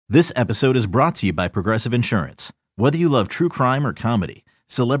This episode is brought to you by Progressive Insurance. Whether you love true crime or comedy,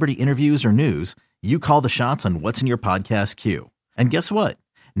 celebrity interviews or news, you call the shots on what's in your podcast queue. And guess what?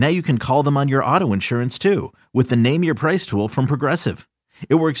 Now you can call them on your auto insurance too with the Name Your Price tool from Progressive.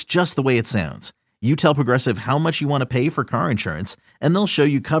 It works just the way it sounds. You tell Progressive how much you want to pay for car insurance, and they'll show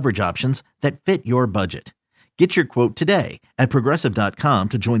you coverage options that fit your budget. Get your quote today at Progressive.com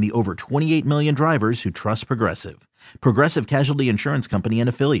to join the over 28 million drivers who trust Progressive. Progressive Casualty Insurance Company and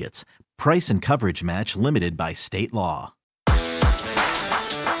Affiliates. Price and coverage match limited by state law.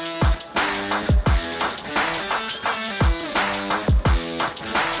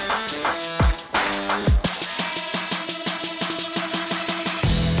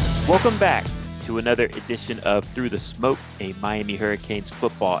 Welcome back to another edition of Through the Smoke, a Miami Hurricanes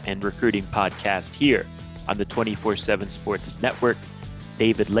football and recruiting podcast here on the 24/7 Sports Network.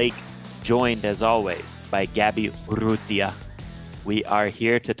 David Lake, joined as always by Gabby Urrutia. We are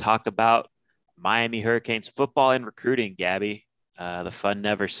here to talk about Miami Hurricanes football and recruiting, Gabby. The fun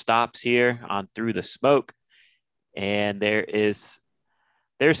never stops here on Through the Smoke, and there's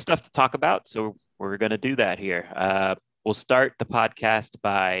stuff to talk about, so we're going to do that here. We'll start the podcast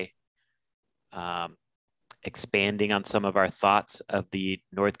by expanding on some of our thoughts of the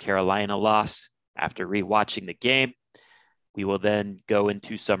North Carolina loss after rewatching the game. We will then go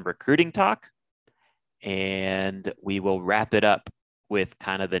into some recruiting talk, and we will wrap it up with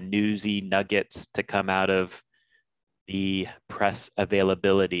kind of the newsy nuggets to come out of the press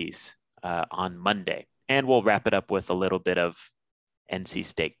availabilities on Monday. And we'll wrap it up with a little bit of NC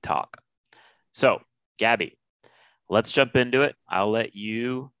State talk. So, Gabby, let's jump into it. I'll let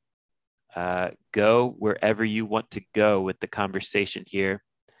you go wherever you want to go with the conversation here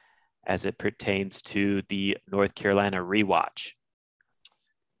as it pertains to the North Carolina rewatch.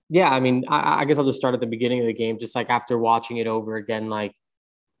 Yeah, I mean, I guess I'll just start at the beginning of the game, just like after watching it over again. Like,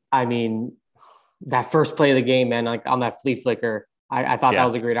 I mean, that first play of the game, man, like on that flea flicker, I thought that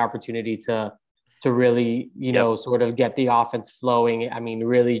was a great opportunity to really, you know, sort of get the offense flowing. I mean,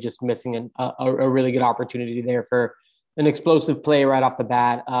 really just missing a really good opportunity there for an explosive play right off the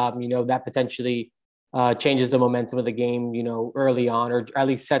bat. You know, that potentially changes the momentum of the game, you know, early on, or at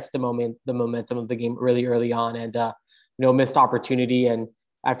least sets the momentum of the game really early on, and you know, missed opportunity. And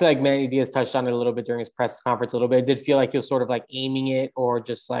I feel like Manny Diaz touched on it a little bit during his press conference a little bit. It did feel like he was sort of like aiming it, or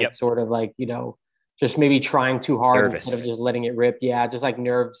just like sort of like, you know, just maybe trying too hard instead of just letting it rip. Yeah, just like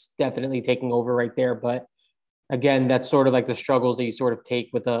nerves definitely taking over right there. But again, that's sort of like the struggles that you sort of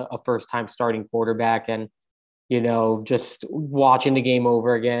take with a first-time starting quarterback. And you know, just watching the game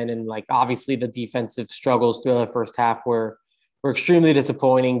over again, and like obviously the defensive struggles through the first half were extremely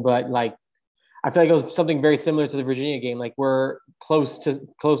disappointing. But like, I feel like it was something very similar to the Virginia game. Like, we're close to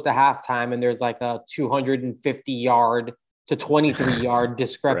halftime, and there's like a 250-yard to 23-yard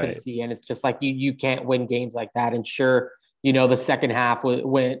discrepancy, right. And it's just like you can't win games like that. And sure, you know, the second half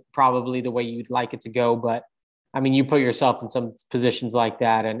went probably the way you'd like it to go, but I mean, you put yourself in some positions like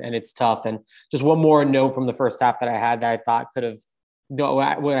that, and it's tough. And just one more note from the first half that I had that I thought could have,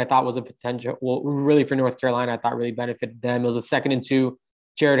 what I thought was a potential, well, really for North Carolina, I thought really benefited them. It was a 2nd and 2.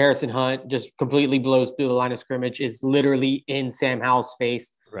 Jared Harrison Hunt just completely blows through the line of scrimmage, is literally in Sam Howell's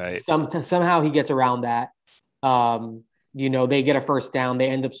face. Right. Somehow he gets around that. You know, they get a first down. They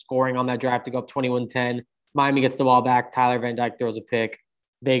end up scoring on that drive to go up 21-10. Miami gets the ball back. Tyler Van Dyke throws a pick.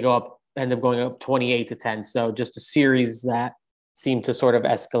 They end up going up 28-10. So just a series that seemed to sort of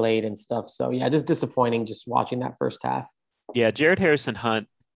escalate and stuff. So yeah, just disappointing just watching that first half. Yeah, Jared Harrison Hunt,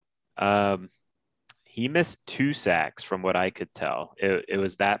 he missed 2 sacks from what I could tell. It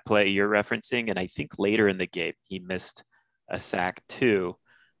was that play you're referencing, and I think later in the game he missed a sack too.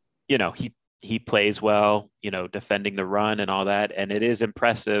 You know, he plays well, you know, defending the run and all that, and it is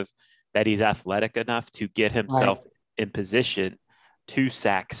impressive that he's athletic enough to get himself in position to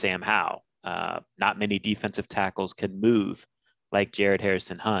sack Sam Howell. Not many defensive tackles can move like Jared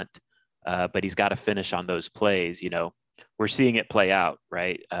Harrison Hunt, but he's got to finish on those plays. You know, we're seeing it play out,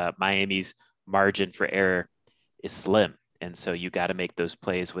 right? Miami's margin for error is slim, and so you got to make those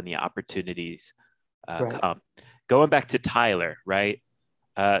plays when the opportunities come. Going back to Tyler, right?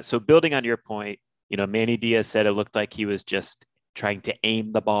 So building on your point, you know, Manny Diaz said it looked like he was just trying to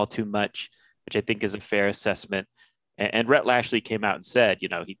aim the ball too much, which I think is a fair assessment. And Rhett Lashley came out and said, you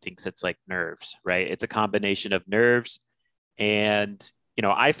know, he thinks it's like nerves, right? It's a combination of nerves. And, you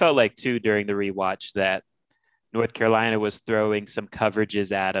know, I felt like too during the rewatch that North Carolina was throwing some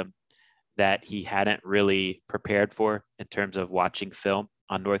coverages at him that he hadn't really prepared for in terms of watching film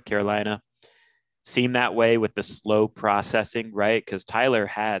on North Carolina. Seemed that way with the slow processing, right? Because Tyler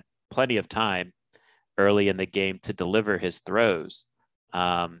had plenty of time early in the game to deliver his throws.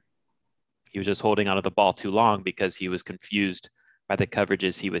 He was just holding onto the ball too long because he was confused by the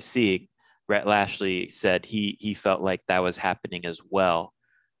coverages he was seeing. Rhett Lashlee said he felt like that was happening as well.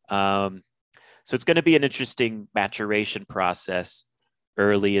 So it's going to be an interesting maturation process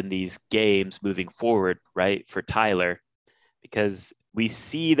early in these games moving forward, right, for Tyler, because we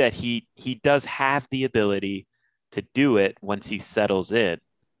see that he does have the ability to do it once he settles in.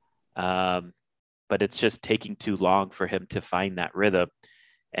 But it's just taking too long for him to find that rhythm.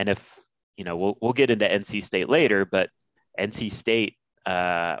 And if, we'll get into NC State later, but NC State,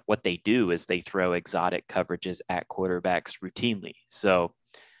 what they do is they throw exotic coverages at quarterbacks routinely. So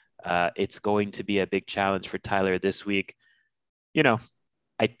it's going to be a big challenge for Tyler this week.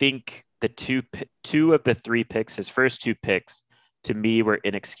 I think the two of the three picks, his first two picks, to me were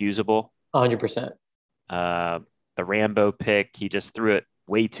inexcusable. 100%. The Rambo pick, he just threw it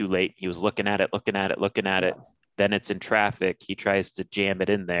way too late. He was looking at it. Then it's in traffic. He tries to jam it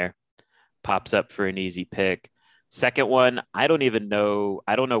in there, pops up for an easy pick. Second one, I don't know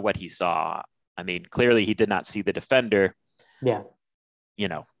what he saw. I mean, clearly he did not see the defender. Yeah.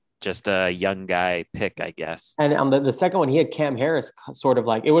 Just a young guy pick, I guess. And on the second one, he had Cam Harris sort of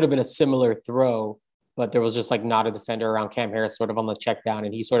like, it would have been a similar throw, but there was just like not a defender around Cam Harris sort of on the check down,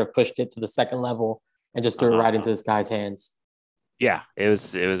 and he sort of pushed it to the second level and just threw it right into this guy's hands. Yeah, it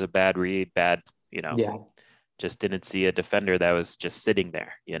was a bad read, just didn't see a defender that was just sitting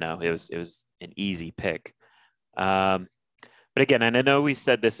there. It was an easy pick. But again, and I know we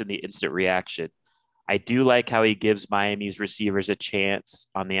said this in the instant reaction, I do like how he gives Miami's receivers a chance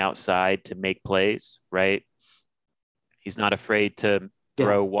on the outside to make plays, right? He's not afraid to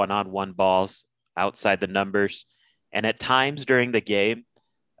throw one-on-one balls outside the numbers. And at times during the game,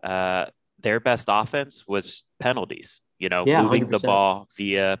 their best offense was penalties, moving 100%. the ball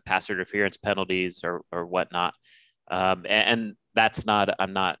via pass interference penalties or whatnot. And that's not,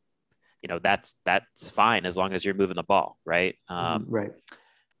 that's fine as long as you're moving the ball, right? Right.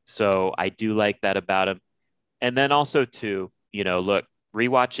 So I do like that about him. And then also too, look,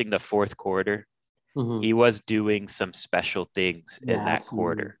 rewatching the fourth quarter, he was doing some special things in that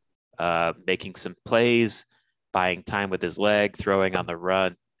quarter, making some plays, buying time with his leg, throwing on the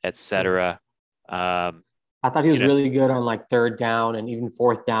run, etc. I thought he was really good on like third down and even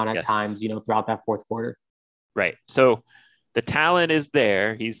fourth down at times, throughout that fourth quarter. Right. So the talent is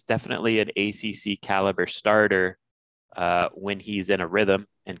there. He's definitely an ACC caliber starter when he's in a rhythm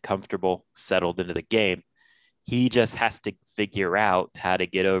and comfortable, settled into the game. He just has to figure out how to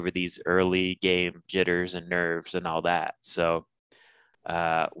get over these early game jitters and nerves and all that. So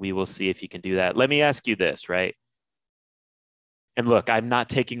we will see if he can do that. Let me ask you this, right? And look, I'm not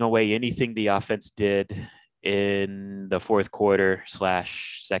taking away anything the offense did in the fourth quarter /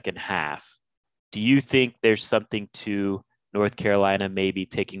 second half. Do you think there's something to North Carolina maybe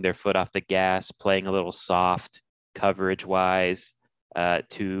taking their foot off the gas, playing a little soft coverage-wise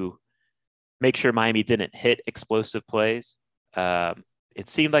to make sure Miami didn't hit explosive plays? It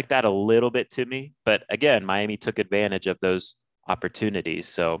seemed like that a little bit to me. But again, Miami took advantage of those opportunities.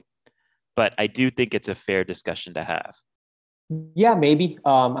 So, but I do think it's a fair discussion to have. Yeah, maybe.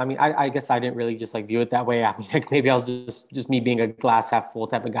 I guess I didn't really just like view it that way. I mean, like maybe I was just me being a glass half full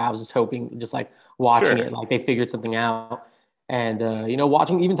type of guy. I was just hoping, just like watching it, like they figured something out. And,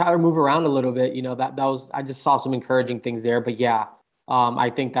 watching even Tyler move around a little bit, that was, I just saw some encouraging things there. But yeah, I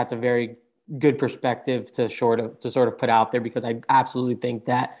think that's a very good perspective to sort of put out there, because I absolutely think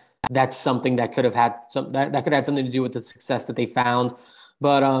that that's something that could have had that could have had something to do with the success that they found.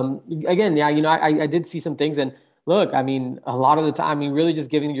 But again, yeah, I did see some things. And look, I mean, a lot of the time, really just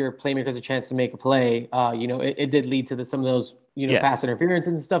giving your playmakers a chance to make a play, it did lead to some of those, pass interference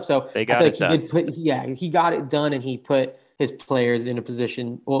and stuff. So they got it done. He got it done, and he put his players in a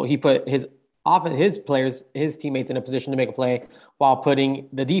position. Well, he put his teammates in a position to make a play, while putting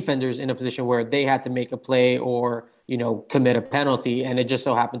the defenders in a position where they had to make a play or, commit a penalty. And it just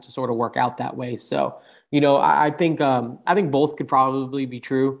so happened to sort of work out that way. So, I think both could probably be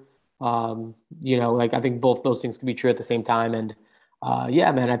true. I think both those things could be true at the same time. And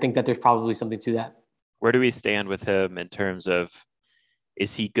yeah, man, I think that there's probably something to that. Where do we stand with him in terms of,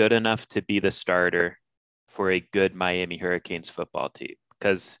 is he good enough to be the starter for a good Miami Hurricanes football team?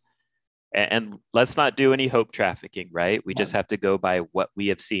 Because, and let's not do any hope trafficking, right? We just have to go by what we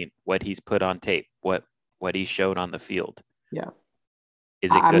have seen, what he's put on tape, what he's shown on the field. Yeah.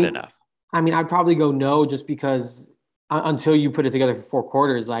 Is it good enough? I'd probably go no, just because until you put it together for 4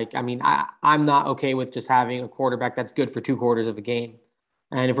 quarters, I'm not okay with just having a quarterback that's good for 2 quarters of a game.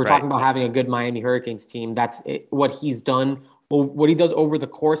 And if we're talking about having a good Miami Hurricanes team, that's what he's done what he does over the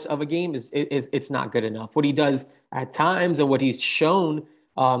course of a game is it's not good enough. What he does at times and what he's shown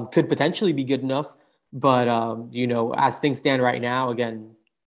could potentially be good enough. But as things stand right now, again,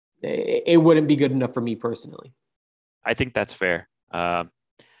 it wouldn't be good enough for me personally. I think that's fair. In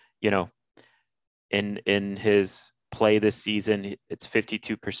his play this season, it's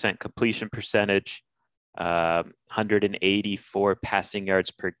 52% completion percentage, 184 passing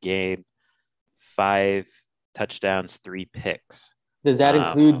yards per game, 5 touchdowns, 3 picks. Does that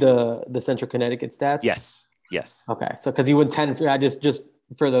include the Central Connecticut stats? Yes. Okay, so because he went 10 for just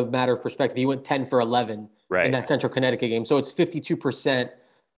for the matter of perspective, he went 10 for 11 in that Central Connecticut game. So it's 52%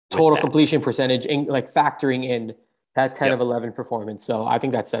 total completion percentage, factoring in that 10 of 11 performance. So I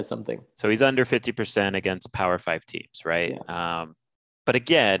think that says something. So he's under 50% against Power 5 teams, right? Yeah. But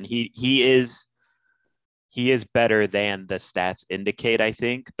again, he is better than the stats indicate, I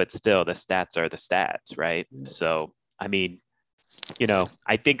think, but still the stats are the stats, right? Yeah. So, I mean,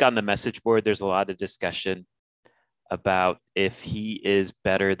 I think on the message board, there's a lot of discussion about if he is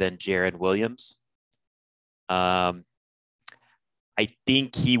better than Jarren Williams. I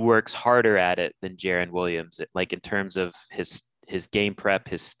think he works harder at it than Jarren Williams, like in terms of his game prep,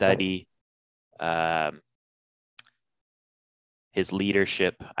 his study, his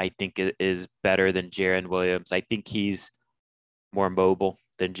leadership. I think is better than Jarren Williams. I think he's more mobile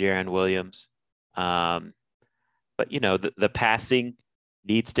than Jarren Williams. But the passing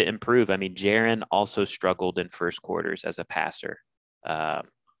needs to improve. I mean, Jarren also struggled in first quarters as a passer.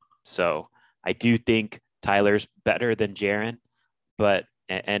 So I do think Tyler's better than Jarren,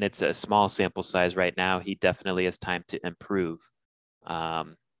 and it's a small sample size right now. He definitely has time to improve.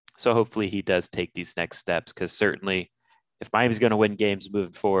 So hopefully he does take these next steps, because certainly if Miami's going to win games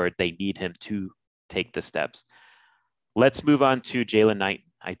moving forward, they need him to take the steps. Let's move on to Jaylan Knighton.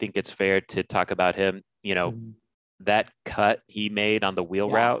 I think it's fair to talk about him. That cut he made on the wheel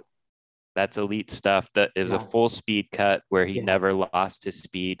route, that's elite stuff. That it was a full speed cut where he never lost his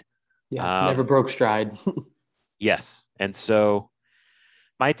speed. Never broke stride. Yes. And so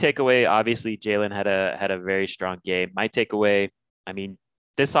my takeaway, obviously Jaylan had a very strong game. My takeaway, I mean,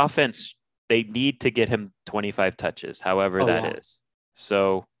 this offense, they need to get him 25 touches, however that is.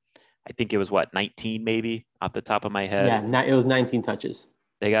 So I think it was 19 maybe off the top of my head. Yeah, it was 19 touches.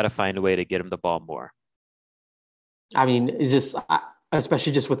 They got to find a way to get him the ball more. I mean, it's just,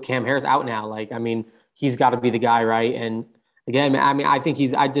 especially just with Cam Harris out now, he's got to be the guy, right? And again, I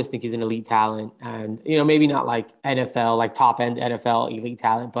just think he's an elite talent, and, maybe not like NFL, like top end NFL elite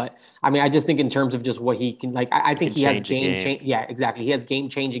talent, but I mean, I just think in terms of just what he can, I think he has yeah, exactly. He has game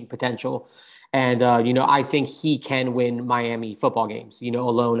changing potential. And, I think he can win Miami football games,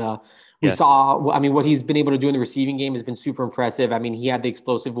 alone. We saw, what he's been able to do in the receiving game has been super impressive. I mean, he had the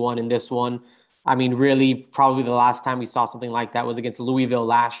explosive one in this one. I mean, really, probably the last time we saw something like that was against Louisville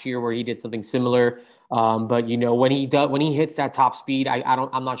last year, where he did something similar. But when he hits that top speed,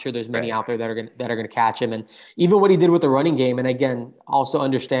 I'm not sure there's many out there that are gonna catch him. And even what he did with the running game, and again, also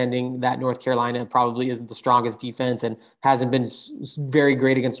understanding that North Carolina probably isn't the strongest defense and hasn't been very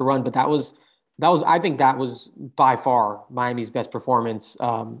great against the run, but that was I think that was by far Miami's best performance.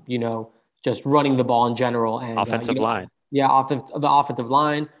 Just running the ball in general and offensive line. Yeah, the offensive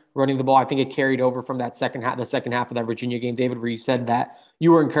line. Running the ball, I think it carried over from the second half of that Virginia game, David, where you said that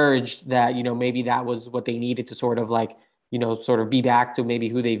you were encouraged that, maybe that was what they needed to sort of be back to maybe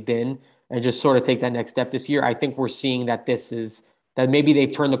who they've been and just sort of take that next step this year. I think we're seeing that that maybe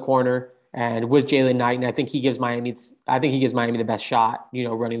they've turned the corner, and with Jaylan Knighton, I think he gives Miami the best shot,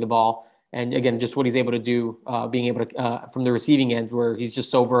 running the ball. And again, just what he's able to do, being able to, from the receiving end, where he's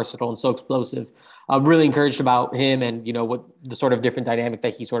just so versatile and so explosive. I'm really encouraged about him and, what the sort of different dynamic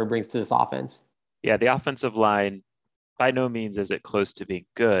that he sort of brings to this offense. Yeah, the offensive line, by no means is it close to being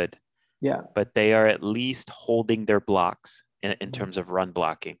good. Yeah. But they are at least holding their blocks in terms of run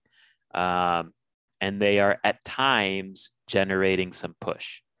blocking. And they are at times generating some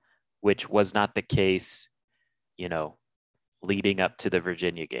push, which was not the case, leading up to the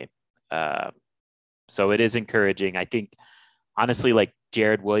Virginia game. So it is encouraging. I think, honestly,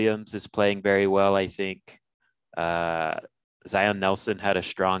 Jared Williams is playing very well. I think Zion Nelson had a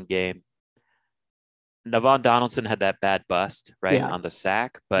strong game. Navon Donaldson had that bad bust on the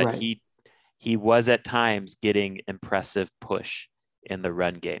sack, but he was at times getting impressive push in the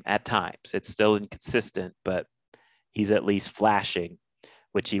run game. At times, it's still inconsistent, but he's at least flashing,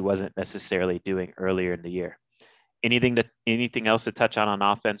 which he wasn't necessarily doing earlier in the year. Anything else to touch on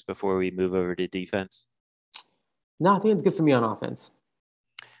offense before we move over to defense? No, I think it's good for me on offense.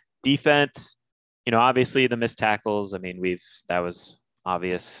 Defense, obviously the missed tackles. I mean, that was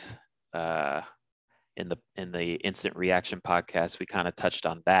obvious. in the instant reaction podcast, we kind of touched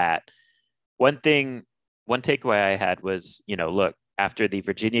on that. One takeaway I had was, look, after the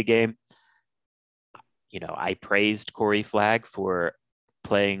Virginia game, I praised Corey Flagg for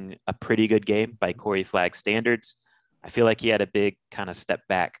playing a pretty good game by Corey Flagg standards. I feel like he had a big kind of step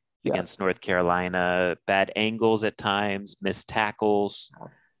back against North Carolina, bad angles at times, missed tackles.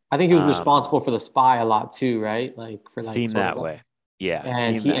 I think he was responsible for the spy a lot too, right? Seemed that way. Yeah.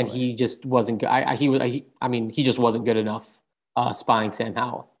 And he just wasn't good. He just wasn't good enough spying Sam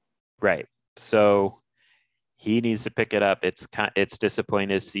Howell. Right. So he needs to pick it up. It's disappointing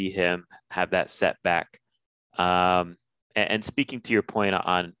to see him have that setback. And speaking to your point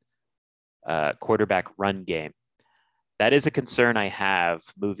on quarterback run game, that is a concern I have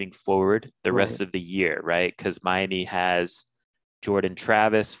moving forward the rest of the year, right? Because Miami has Jordan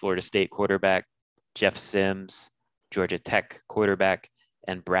Travis, Florida State quarterback, Jeff Sims, Georgia Tech quarterback,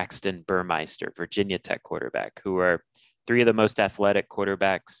 and Braxton Burmeister, Virginia Tech quarterback, who are three of the most athletic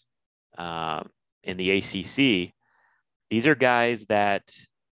quarterbacks in the ACC. These are guys that,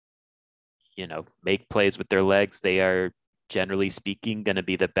 make plays with their legs. They are, generally speaking, going to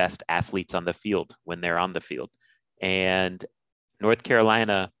be the best athletes on the field when they're on the field. And North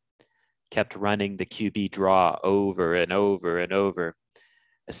Carolina kept running the QB draw over and over and over,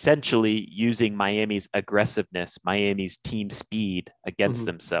 essentially using Miami's aggressiveness, Miami's team speed against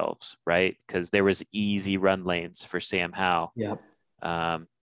themselves, right? Because there was easy run lanes for Sam Howell.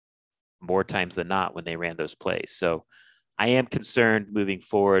 More times than not when they ran those plays. So I am concerned moving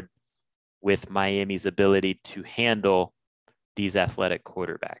forward with Miami's ability to handle these athletic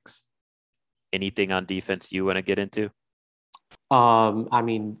quarterbacks. Anything on defense you want to get into? I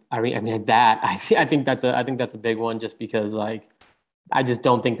think that's a big one, just because I just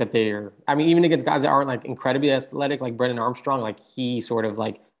don't think that they're, even against guys that aren't incredibly athletic, like Brennan Armstrong, he sort of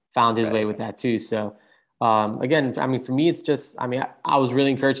found his way with that too. So again, for me, it's just, I was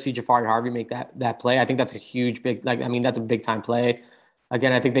really encouraged to see Jafari Harvey make that play. I think that's a huge, that's a big time play.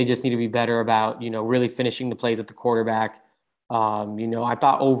 Again, I think they just need to be better about, really finishing the plays at the quarterback. I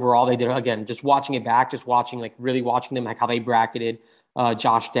thought overall they did, again, just watching it back, really watching them, how they bracketed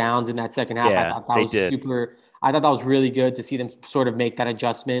Josh Downs in that second half. Yeah, I thought that was really good to see them sort of make that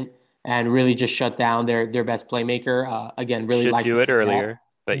adjustment and really just shut down their best playmaker. Again, really should do it earlier,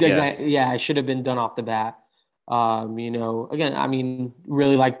 but yes. Yeah, it should have been done off the bat. Again,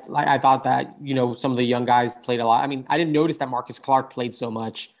 really I thought that, some of the young guys played a lot. I didn't notice that Marcus Clark played so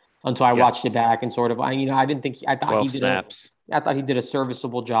much until I watched it back and sort of, I didn't think, I thought he did snaps. I thought he did a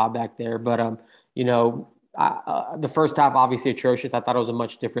serviceable job back there, but, the first half, obviously atrocious. I thought it was a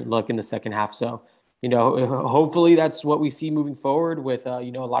much different look in the second half. So, hopefully that's what we see moving forward with, a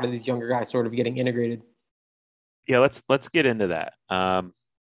lot of these younger guys sort of getting integrated. Yeah, let's get into that. Well,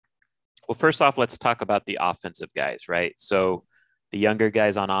 first off, let's talk about the offensive guys, right? So the younger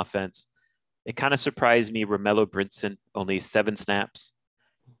guys on offense, it kind of surprised me. Romello Brinson, only 7 snaps.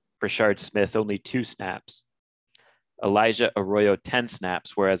 Brashard Smith, only 2 snaps. Elijah Arroyo, 10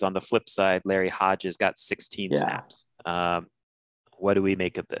 snaps, whereas on the flip side, Larry Hodges got 16 snaps. What do we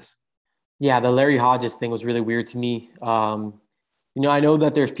make of this? Yeah, the Larry Hodges thing was really weird to me. I know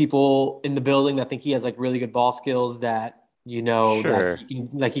that there's people in the building that think he has really good ball skills, that, sure,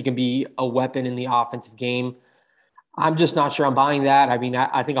 that he can be a weapon in the offensive game. I'm just not sure I'm buying that. I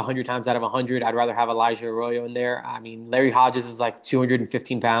think 100 times out of 100, I'd rather have Elijah Arroyo in there. Larry Hodges is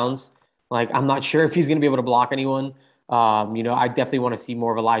 215 pounds. I'm not sure if he's going to be able to block anyone. I definitely want to see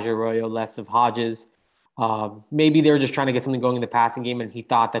more of Elijah Arroyo, less of Hodges. Maybe they were just trying to get something going in the passing game, and he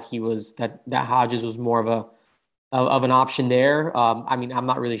thought that that Hodges was more of an option there. I'm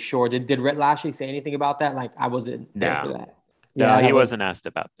not really sure. Did Rhett Lashley say anything about that? I wasn't there for that. No, he wasn't asked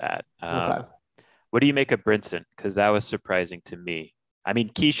about that. Okay. What do you make of Brinson? Because that was surprising to me.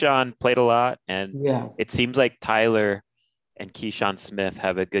 Keyshawn played a lot, and it seems like Tyler and Keyshawn Smith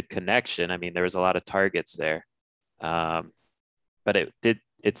have a good connection. There was a lot of targets there. But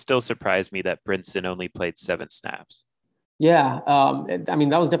it still surprised me that Brinson only played 7 snaps. Yeah. That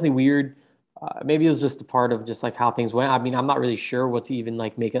was definitely weird. Maybe it was just a part of just how things went. I'm not really sure what to even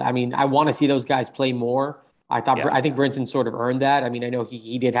make it. I want to see those guys play more. I think Brinson sort of earned that. I know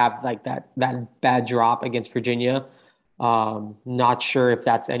he did have that bad drop against Virginia. Not sure if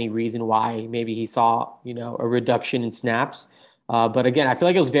that's any reason why maybe he saw, a reduction in snaps. But again, I feel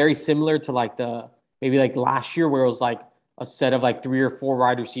like it was very similar to maybe last year, where it was a set of 3 or 4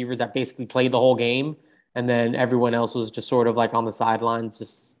 wide receivers that basically played the whole game. And then everyone else was just sort of on the sidelines,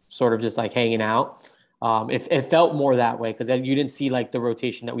 just sort of hanging out. It felt more that way, because you didn't see the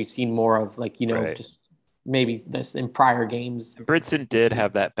rotation that we've seen more of, right. Just maybe this in prior games. Brinson did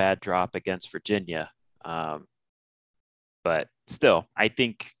have that bad drop against Virginia. But still, I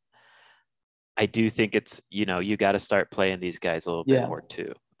do think it's, you got to start playing these guys a little bit more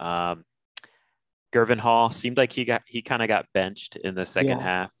too. Gervin Hall seemed like he kind of got benched in the second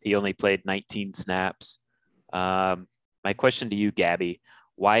half. He only played 19 snaps. My question to you, Gabby,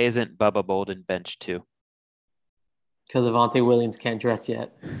 why isn't Bubba Bolden benched too? Because Avonte Williams can't dress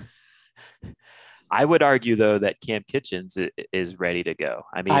yet. I would argue though that Cam Kitchens is ready to go.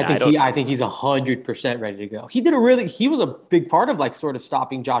 I mean, I think he's 100% ready to go. He was a big part of like sort of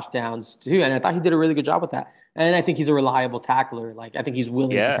stopping Josh Downs too, and I thought he did a really good job with that. And I think he's a reliable tackler. Like I think he's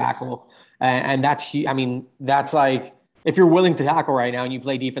willing to tackle, and that's like if you're willing to tackle right now and you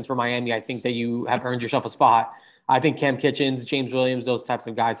play defense for Miami, I think that you have earned yourself a spot. I think Cam Kitchens, James Williams, those types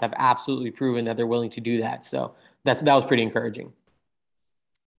of guys have absolutely proven that they're willing to do that. So that was pretty encouraging.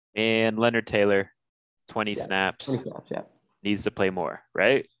 And Leonard Taylor, 20 snaps. 20 snaps, yeah. Needs to play more,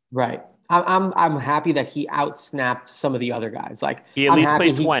 right? Right. I'm happy that he outsnapped some of the other guys. Like he at least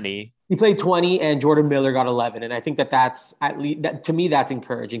played 20. He played 20, and Jordan Miller got 11. And I think that's at least to me that's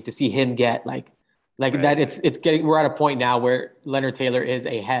encouraging to see him get like right. That. It's getting. We're at a point now where Leonard Taylor is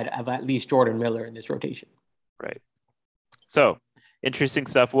ahead of at least Jordan Miller in this rotation. Right. So interesting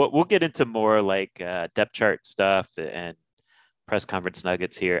stuff. We'll get into more like depth chart stuff and press conference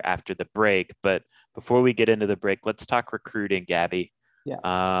nuggets here after the break. But before we get into the break, let's talk recruiting, Gabby.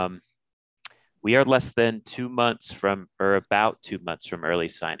 Yeah. We are less than 2 months about 2 months from early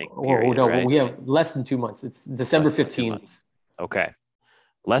signing period, right? We have less than 2 months. It's December 15th. Okay.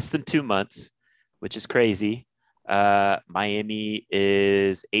 Less than 2 months, which is crazy. Miami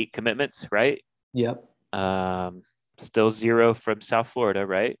is 8 commitments, right? Yep. Still 0 from South Florida,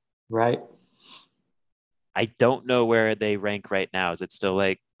 right? Right. I don't know where they rank right now. Is it still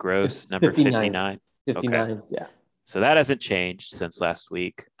like gross number 59? 59, okay. Yeah. So that hasn't changed since last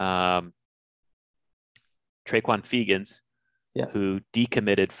week. Traquan Fegans, who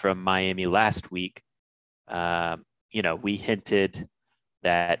decommitted from Miami last week. We hinted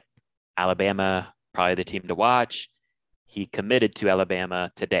that Alabama, probably the team to watch. He committed to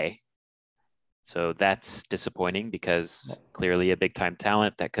Alabama today. So that's disappointing because clearly a big time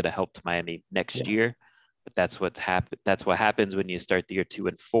talent that could have helped Miami next year. But that's what's happened. That's what happens when you start the year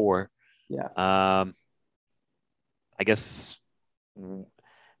 2-4. Yeah. I guess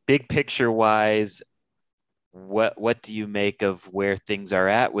big picture wise, what do you make of where things are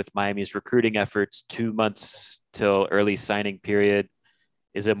at with Miami's recruiting efforts? 2 months till early signing period.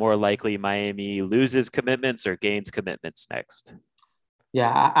 Is it more likely Miami loses commitments or gains commitments next?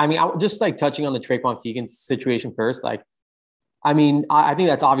 Yeah, I mean, I just like touching on the Traquan Fegans situation first. Like, I mean, I think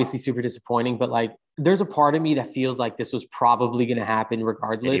that's obviously super disappointing, but like, there's a part of me that feels like this was probably going to happen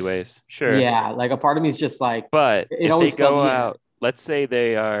regardless. Anyways, sure. Yeah, like a part of me is just like, but if they go out, let's say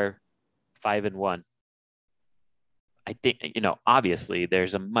they are 5-1. I think, obviously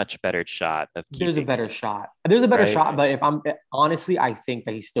there's a much better shot of keeping. There's a better shot, but if I'm honestly, I think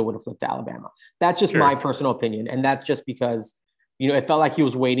that he still would have flipped to Alabama. That's just my personal opinion. And that's just because, it felt like he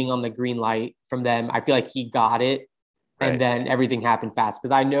was waiting on the green light from them. I feel like he got it and then everything happened fast. Cause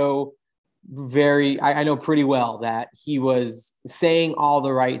I know pretty well that he was saying all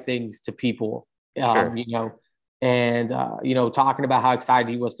the right things to people, talking about how excited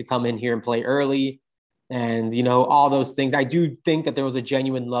he was to come in here and play early. And, all those things. I do think that there was a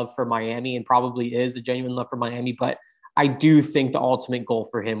genuine love for Miami and probably is a genuine love for Miami. But I do think the ultimate goal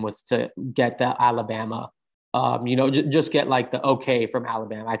for him was to get the Alabama, just get like the okay from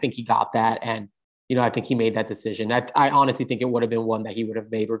Alabama. I think he got that. And, I think he made that decision. I honestly think it would have been one that he would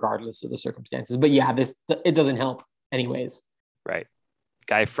have made regardless of the circumstances. But yeah, it doesn't help anyways. Right.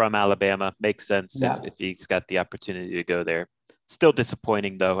 Guy from Alabama makes sense if he's got the opportunity to go there. Still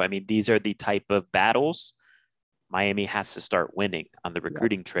disappointing, though. I mean, these are the type of battles Miami has to start winning on the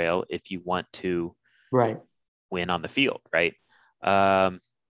recruiting trail if you want to win on the field, right? So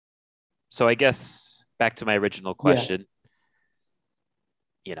I guess back to my original question,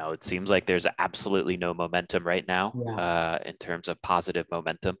 it seems like there's absolutely no momentum right now in terms of positive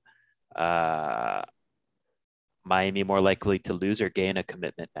momentum. Miami more likely to lose or gain a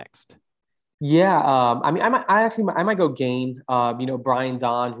commitment next? Yeah, I mean, I might go gain. Brian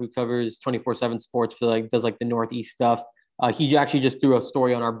Don, who covers 24/7 Sports for does the Northeast stuff. He actually just threw a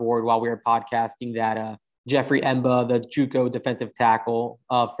story on our board while we were podcasting that Jeffrey Emba, the JUCO defensive tackle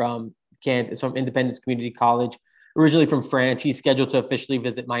from Kansas, from Independence Community College, originally from France, he's scheduled to officially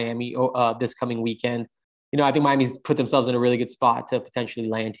visit Miami this coming weekend. I think Miami's put themselves in a really good spot to potentially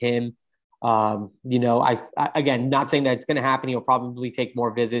land him. I again, not saying that it's going to happen. He'll probably take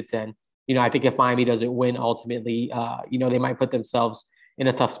more visits and. I think if Miami doesn't win ultimately, they might put themselves in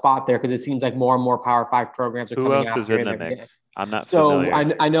a tough spot there because it seems like more and more Power 5 programs are Who coming else is after in him the every day. mix? I'm not So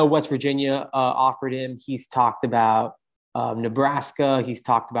familiar. I know West Virginia offered him. He's talked about Nebraska. He's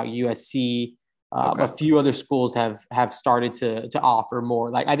talked about USC. Okay. A few other schools have started to offer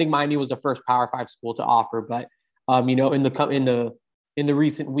more. Like I think Miami was the first Power 5 school to offer, but in the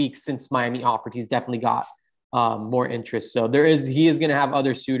recent weeks since Miami offered, he's definitely got more interest. So he is going to have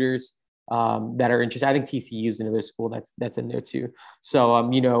other suitors that are interested. I think TCU is another school that's in there too. So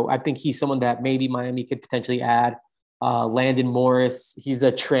I think he's someone that maybe Miami could potentially add. Landon Morris, he's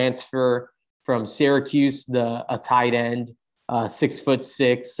a transfer from Syracuse, a tight end,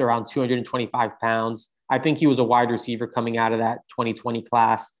 6'6", around 225 pounds. I think he was a wide receiver coming out of that 2020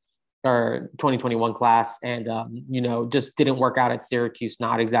 class or 2021 class, and just didn't work out at Syracuse.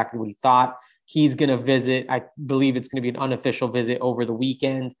 Not exactly what he thought. He's going to visit. I believe it's going to be an unofficial visit over the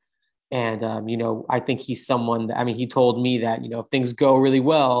weekend. And, I think he's someone that, he told me that, if things go really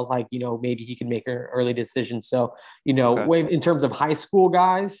well, like, maybe he can make an early decision. So, in terms of high school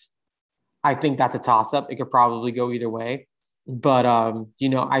guys, I think that's a toss up. It could probably go either way. But,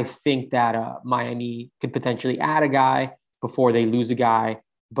 I think that Miami could potentially add a guy before they lose a guy.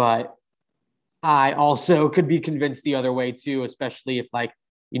 But I also could be convinced the other way too, especially if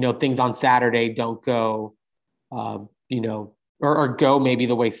things on Saturday don't go, or go maybe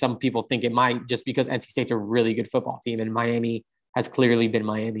the way some people think it might, just because NC State's a really good football team and Miami has clearly been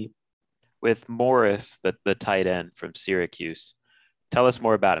Miami. With Morris, the tight end from Syracuse, tell us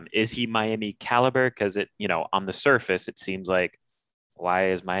more about him. Is he Miami caliber? Because on the surface, it seems like, why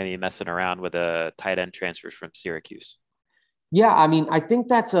is Miami messing around with a tight end transfer from Syracuse? Yeah, I think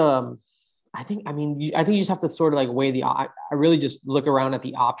that's I think you just have to sort of weigh I really just look around at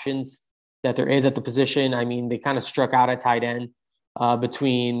the options that there is at the position. They kind of struck out at tight end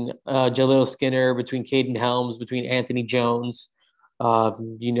between Jaleel Skinner, between Caden Helms, between Anthony Jones.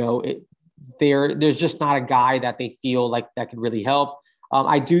 There's just not a guy that they feel like that could really help.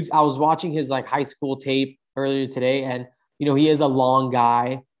 I was watching his high school tape earlier today, and he is a long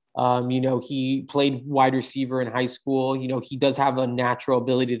guy. He played wide receiver in high school. He does have a natural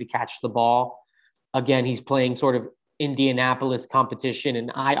ability to catch the ball. Again, he's playing sort of Indianapolis competition,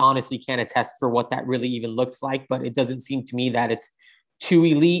 and I honestly can't attest for what that really even looks like, but it doesn't seem to me that it's too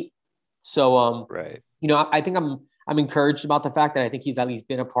elite. So, right. I think I'm encouraged about the fact that I think he's at least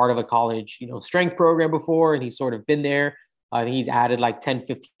been a part of a college, strength program before, and he's sort of been there. I think he's added 10,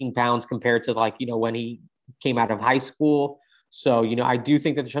 15 pounds compared to when he came out of high school. So, I do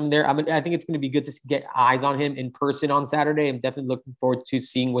think that there's something there. I think it's going to be good to get eyes on him in person on Saturday. I'm definitely looking forward to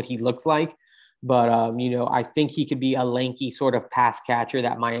seeing what he looks like. But, I think he could be a lanky sort of pass catcher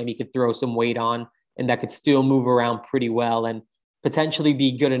that Miami could throw some weight on and that could still move around pretty well and potentially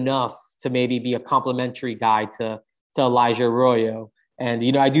be good enough to maybe be a complimentary guy to Elijah Arroyo. And,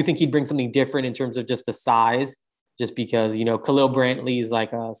 I do think he'd bring something different in terms of just the size, just because, Khalil Brantley is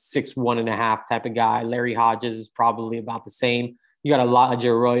like a 6'1.5" type of guy. Larry Hodges is probably about the same. You got Elijah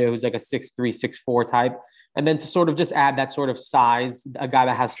Arroyo, who's like a 6'3", 6'4" type. And then to sort of just add that sort of size, a guy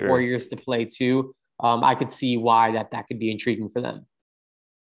that has 4 years to play too, I could see why that could be intriguing for them.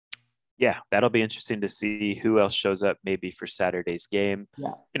 Yeah, that'll be interesting to see who else shows up maybe for Saturday's game.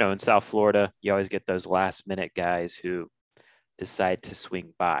 Yeah. In South Florida, you always get those last minute guys who decide to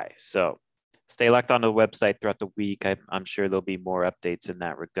swing by. So stay locked onto the website throughout the week. I'm sure there'll be more updates in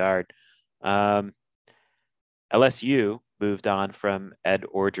that regard. LSU moved on from Ed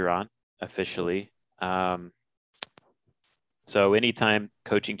Orgeron officially. So anytime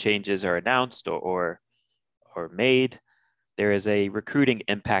coaching changes are announced or made, there is a recruiting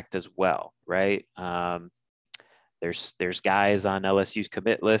impact as well, right? There's guys on LSU's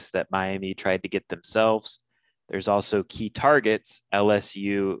commit list that Miami tried to get themselves. There's also key targets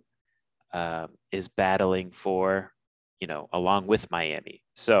LSU is battling for, along with Miami.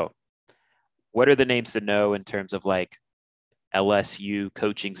 So what are the names to know in terms of LSU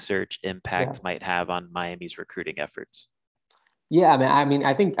coaching search impact might have on Miami's recruiting efforts? Yeah,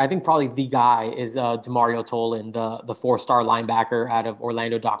 I think probably the guy is Demario Tolan, the 4-star linebacker out of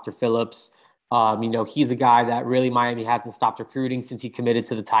Orlando, Dr. Phillips. He's a guy that really Miami hasn't stopped recruiting since he committed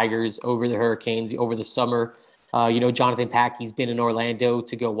to the Tigers over the Hurricanes over the summer. Jonathan Packey's been in Orlando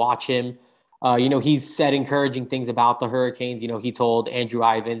to go watch him. He's said encouraging things about the Hurricanes. He told Andrew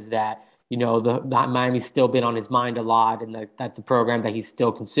Ivins that, the Miami's still been on his mind a lot, and that's a program that he's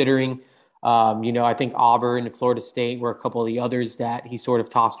still considering. I think Auburn and Florida State were a couple of the others that he sort of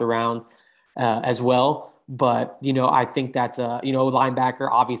tossed around as well. But, I think that's linebacker,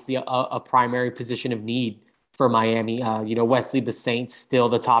 obviously a primary position of need for Miami. Wesley Bissaint's still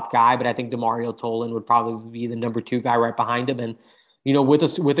the top guy, but I think Demario Tolan would probably be the number 2 guy right behind him. And,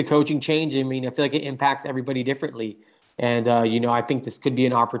 with the coaching change, I mean, I feel like it impacts everybody differently. And, I think this could be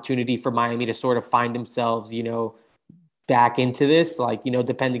an opportunity for Miami to sort of find themselves, back into this, like,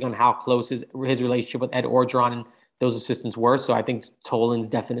 depending on how close his relationship with Ed Orgeron and those assistants were. So I think Tolan's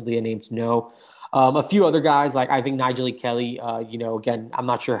definitely a name to know. A few other guys, like I think Nigel E. Kelly, again, I'm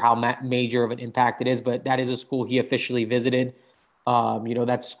not sure how major of an impact it is, but that is a school he officially visited.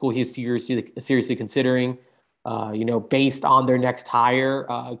 That's a school he's seriously considering. Based on their next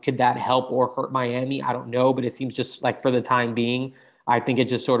hire, could that help or hurt Miami? I don't know, but it seems just like for the time being, I think it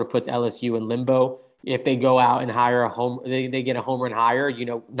just sort of puts LSU in limbo. If they go out and hire they get a home run hire,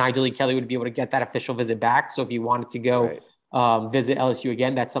 Nigel E. Kelly would be able to get that official visit back. So if he wanted to go visit LSU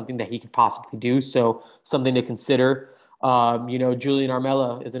again, that's something that he could possibly do. So something to consider. Julian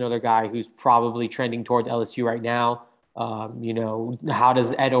Armella is another guy who's probably trending towards LSU right now. How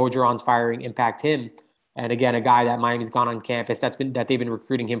does Ed Orgeron's firing impact him? And again, a guy that Miami's gone on campus that they've been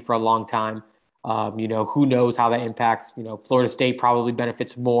recruiting him for a long time. Who knows how that impacts, Florida State probably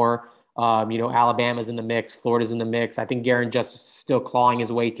benefits more. Alabama's in the mix, Florida's in the mix. I think Garen Justice is still clawing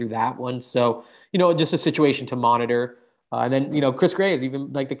his way through that one. So, just a situation to monitor. And then, Chris Graves,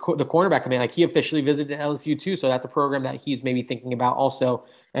 even like the cornerback command, like he officially visited LSU too. So that's a program that he's maybe thinking about also.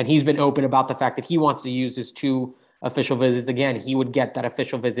 And he's been open about the fact that he wants to use his 2 official visits. Again, he would get that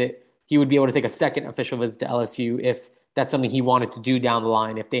official visit. He would be able to take a second official visit to LSU if that's something he wanted to do down the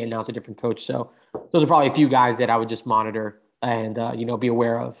line if they announce a different coach. So those are probably a few guys that I would just monitor and, be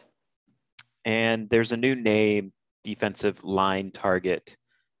aware of. And there's a new name, defensive line target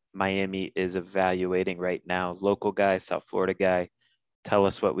Miami is evaluating right now. Local guy, South Florida guy. Tell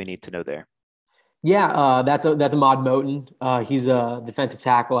us what we need to know there. Yeah, that's Ahmad Moten. He's a defensive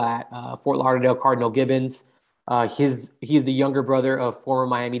tackle at Fort Lauderdale Cardinal Gibbons. He's the younger brother of former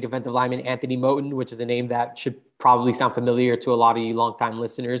Miami defensive lineman Anthony Moten, which is a name that should probably sound familiar to a lot of you longtime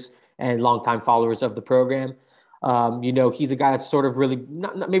listeners and longtime followers of the program. He's a guy that's sort of really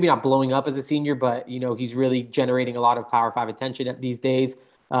maybe not blowing up as a senior, but he's really generating a lot of Power 5 attention these days.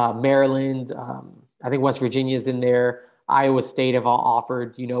 Maryland, I think West Virginia is in there. Iowa State have all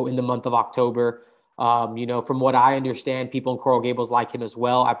offered, in the month of October. From what I understand, people in Coral Gables like him as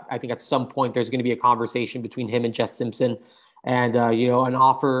well. I think at some point there's going to be a conversation between him and Jess Simpson, and an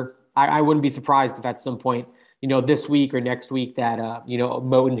offer. I wouldn't be surprised if at some point, this week or next week that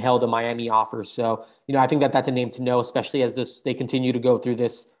Moten held a Miami offer. So I think that's a name to know, especially as they continue to go through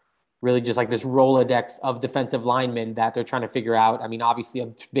this really just like this Rolodex of defensive linemen that they're trying to figure out. I mean, obviously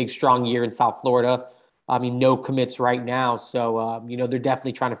a big strong year in South Florida. I mean, no commits right now. So, they're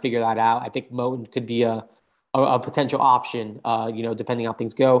definitely trying to figure that out. I think Moten could be a potential option, depending on how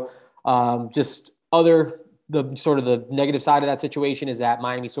things go. The sort of the negative side of that situation is that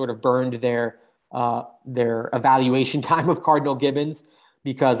Miami sort of burned their evaluation time of Cardinal Gibbons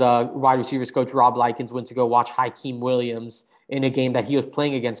because wide receivers coach Rob Likens went to go watch Hakeem Williams in a game that he was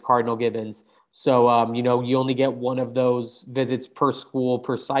playing against Cardinal Gibbons. So, you only get one of those visits per school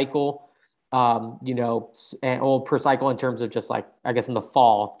per cycle. Per cycle in terms of just like, I guess in the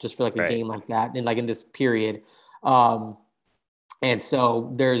fall, just for like a game like that and like in this period. And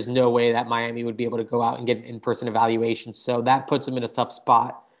so there's no way that Miami would be able to go out and get an in-person evaluation. So that puts them in a tough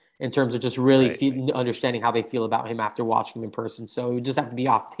spot in terms of just really understanding how they feel about him after watching him in person. So it would just have to be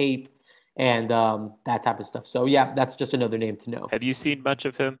off tape and that type of stuff. So yeah, that's just another name to know. Have you seen much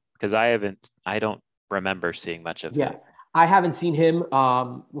of him? Because I don't remember seeing much of him. I haven't seen him.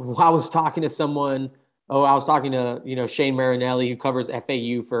 I was talking to someone. I was talking to, Shane Marinelli, who covers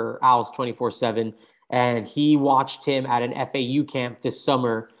FAU for Owls 24/7. And he watched him at an FAU camp this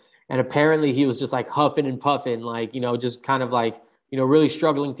summer. And apparently he was just like huffing and puffing, like, just kind of like, really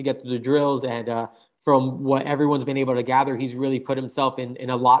struggling to get through the drills. And from what everyone's been able to gather, he's really put himself in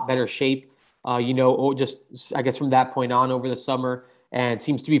a lot better shape, just I guess from that point on over the summer. And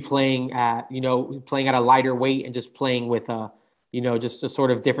seems to be playing at a lighter weight and just playing with just a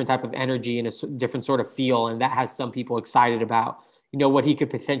sort of different type of energy and a different sort of feel. And that has some people excited about, what he could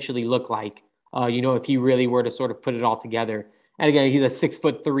potentially look like, if he really were to sort of put it all together. And again, he's a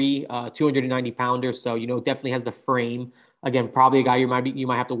 6'3", 290 pounder. So, definitely has the frame. Again, probably a guy you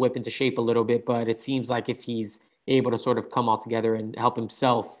might have to whip into shape a little bit, but it seems like if he's able to sort of come all together and help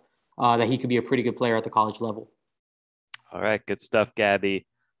himself, that he could be a pretty good player at the college level. All right. Good stuff, Gabby.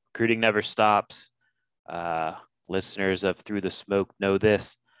 Recruiting never stops. Listeners of Through the Smoke know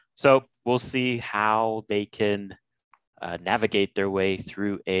this. So we'll see how they can navigate their way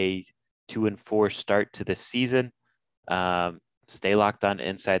through a 2-4 start to the season. Stay locked on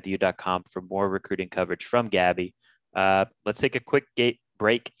InsideTheU.com for more recruiting coverage from Gabby. Let's take a quick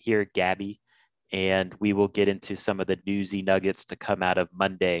break here, Gabby. and we will get into some of the newsy nuggets to come out of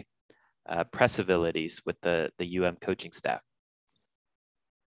Monday press abilities with the coaching staff.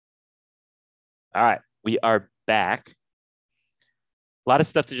 All right, we are back. A lot of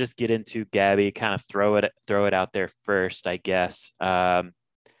stuff to just get into, Gabby. Kind of throw it out there first, I guess. Cam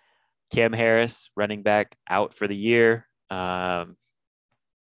Harris, running back, out for the year.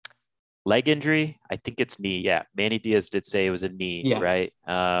 Leg injury, I think it's knee. Yeah, Manny Diaz did say it was a knee, right?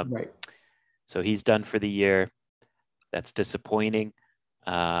 Right. So he's done for the year. That's disappointing.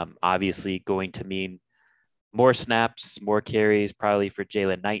 Obviously going to mean more snaps, more carries, probably for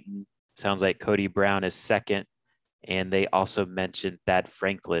Jalen Knighton. Sounds like Cody Brown is second. And they also mentioned Thad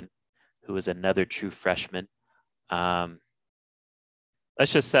Franklin, who is another true freshman. Let's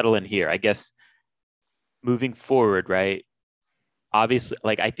just settle in here. I guess moving forward, right? Obviously,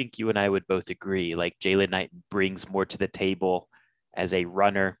 like, I think you and I would both agree, like, Jalen Knighton brings more to the table as a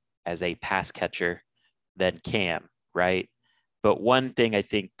runner, as a pass catcher than Cam, right? But one thing I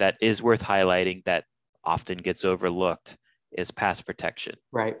think that is worth highlighting that often gets overlooked is pass protection.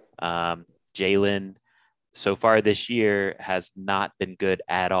 Right. Jalen, so far this year, has not been good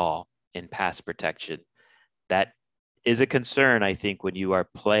at all in pass protection. That is a concern, I think, when you are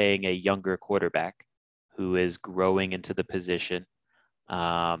playing a younger quarterback who is growing into the position.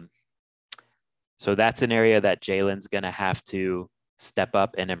 So that's an area that Jalen's going to have to step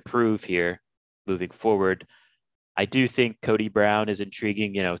up and improve here moving forward. I do think Cody Brown is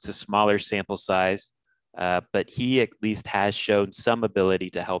intriguing. You know, it's a smaller sample size, but he at least has shown some ability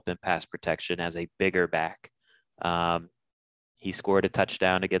to help in pass protection as a bigger back. He scored a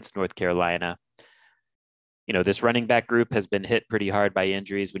touchdown against North Carolina. You know, this running back group has been hit pretty hard by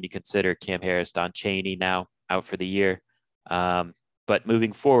injuries when you consider Cam Harris, Don Chaney now out for the year. But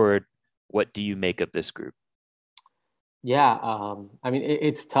moving forward, what do you make of this group? Yeah, I mean,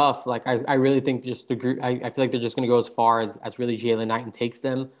 it's tough. Like, I really think just the group, I feel like they're just going to go as far as really Jalen Knighton takes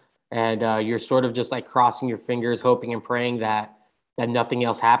them. And you're sort of just like crossing your fingers, hoping and praying that nothing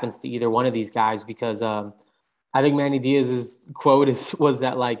else happens to either one of these guys, because I think Manny Diaz's quote was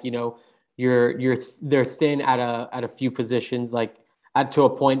that, like, you know, they're thin at a few positions, like to a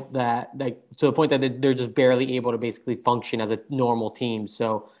point that they're just barely able to basically function as a normal team.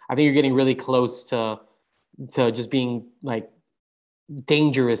 So I think you're getting really close to just being like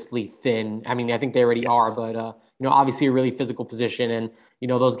dangerously thin. I mean, I think they already are, but you know, obviously a really physical position, and you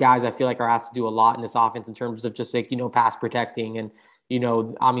know, those guys I feel like are asked to do a lot in this offense in terms of just, like, you know, pass protecting. And you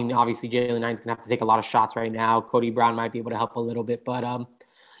know, I mean, obviously Jalen Knighton's gonna have to take a lot of shots right now. Cody Brown might be able to help a little bit, but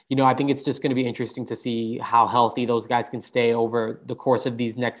you know, I think it's just going to be interesting to see how healthy those guys can stay over the course of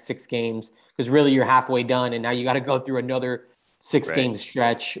these next 6 games, because really you're halfway done, and now you got to go through another 6-game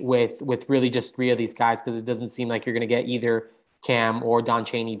stretch with really just 3 of these guys, because it doesn't seem like you're going to get either Cam or Don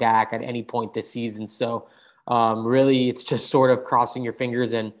Chaney back at any point this season. So really it's just sort of crossing your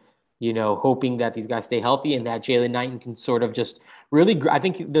fingers and, you know, hoping that these guys stay healthy and that Jalen Knighton can sort of just really, I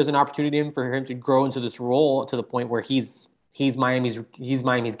think there's an opportunity for him to grow into this role to the point where he's Miami's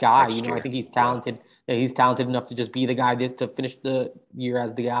guy. You know, I think he's talented. Yeah, he's talented enough to just be the guy to finish the year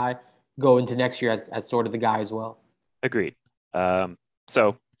as the guy, go into next year as sort of the guy as well. Agreed.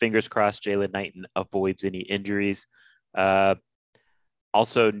 So fingers crossed Jalen Knighton avoids any injuries.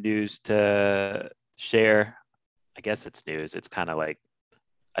 Also news to share. I guess it's news. It's kind of like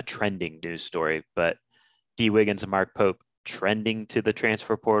a trending news story, but D. Wiggins and Mark Pope trending to the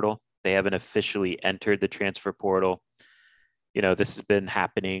transfer portal. They haven't officially entered the transfer portal. You know, this has been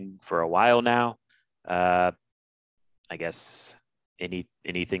happening for a while now. I guess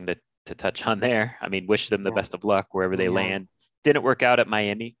anything to touch on there. I mean, wish them the best of luck wherever they land. Didn't work out at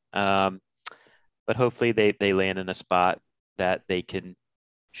Miami, but hopefully they land in a spot that they can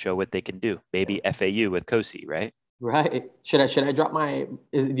show what they can do. Maybe FAU with Kosi, right? Right. Should I drop do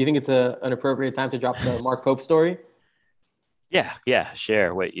you think it's an appropriate time to drop the Mark Pope story? Yeah.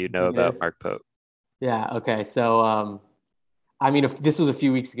 Share what you know about Mark Pope. Yeah. Okay. So, I mean, if this was a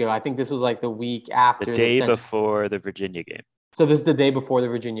few weeks ago, I think this was like the week after the day before the Virginia game. So this is the day before the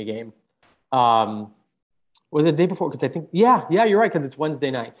Virginia game. Was it the day before? Because I think, yeah, you're right, because it's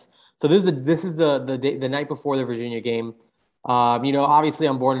Wednesday nights. So this is the night before the Virginia game. You know, obviously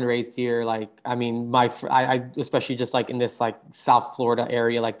I'm born and raised here. Like, I mean, I especially just like in this like South Florida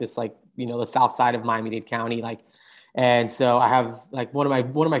area, like this, like, you know, the south side of Miami-Dade County, like. And so I have like one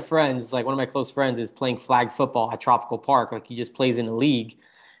of my friends, like one of my close friends, is playing flag football at Tropical Park. Like, he just plays in the league.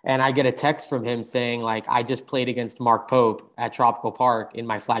 And I get a text from him saying, like, I just played against Mark Pope at Tropical Park in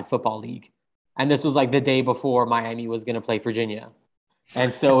my flag football league. And this was like the day before Miami was going to play Virginia.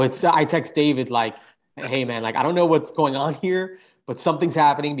 And so I text David, like, hey man, like, I don't know what's going on here, but something's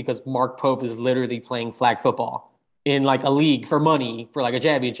happening because Mark Pope is literally playing flag football in like a league for money for like a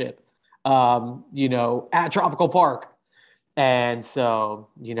championship, at Tropical Park. And so,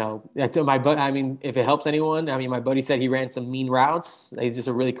 I mean, if it helps anyone, I mean, my buddy said he ran some mean routes. He's just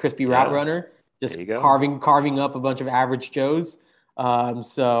a really crispy route runner, just carving up a bunch of average Joes. But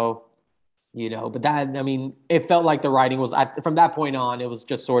that, I mean, it felt like the writing was from that point on, it was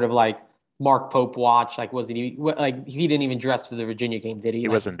just sort of like Mark Pope watch. Like, he didn't even dress for the Virginia game, did he? He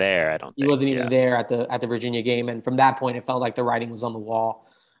wasn't there. I don't think he wasn't even there at the Virginia game. And from that point, it felt like the writing was on the wall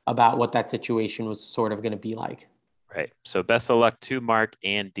about what that situation was sort of going to be like. Right. So best of luck to Mark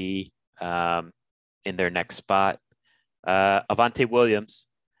and D in their next spot. Avante Williams,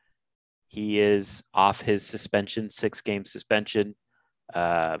 he is off his suspension, 6-game suspension.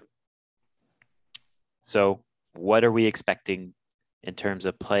 So what are we expecting in terms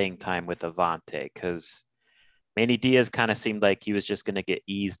of playing time with Avante? Because Manny Diaz kind of seemed like he was just going to get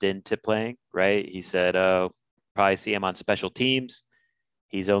eased into playing, right? He said, probably see him on special teams.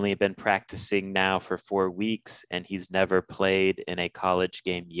 He's only been practicing now for 4 weeks, and he's never played in a college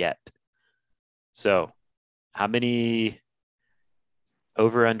game yet. So how many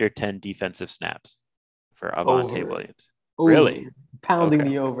over under 10 defensive snaps for Avante Williams? Ooh, really? Pounding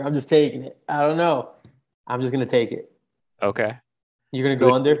the over. I'm just taking it. I don't know. I'm just going to take it. Okay. You're going to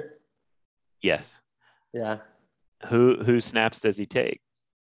go under? Yes. Yeah. Who snaps does he take?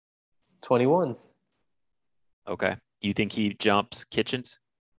 21s. Okay. You think he jumps Kitchens?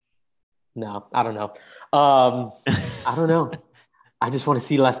 No, I don't know. I don't know. I just want to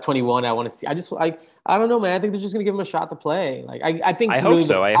see less 21. I don't know, man. I think they're just going to give him a shot to play. Like, I think. I hope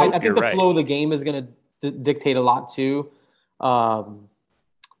so. I think the flow of the game is going to dictate a lot too.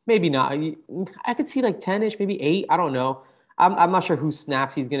 Maybe not. I could see like 10-ish, maybe 8. I don't know. I'm not sure who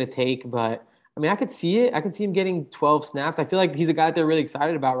snaps he's going to take, but I mean, I could see it. I could see him getting 12 snaps. I feel like he's a guy that they're really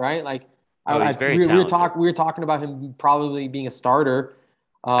excited about, right? Like, he's very talented. We were talking about him probably being a starter.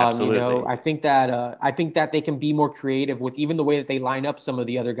 Absolutely. I think that they can be more creative with even the way that they line up some of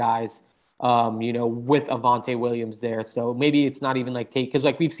the other guys. With Avante Williams there. So maybe it's not even like because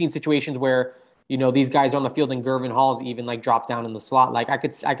like we've seen situations where these guys are on the field and Gervin Hall's even like drop down in the slot. Like I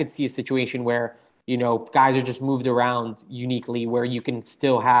could see a situation where guys are just moved around uniquely where you can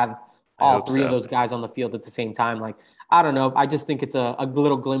still have all three of those guys on the field at the same time. Like, I don't know. I just think it's a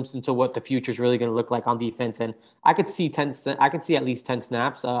little glimpse into what the future is really going to look like on defense. And I could see at least 10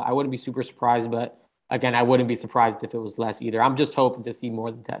 snaps. I wouldn't be super surprised, but again, I wouldn't be surprised if it was less either. I'm just hoping to see more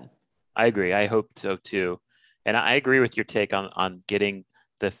than 10. I agree. I hope so too. And I agree with your take on getting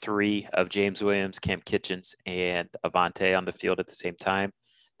the 3 of James Williams, Cam Kitchens, and Avante on the field at the same time.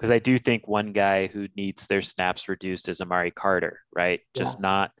 Because I do think one guy who needs their snaps reduced is Amari Carter, right? Yeah. Just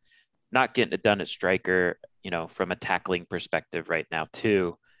not getting it done at striker, from a tackling perspective right now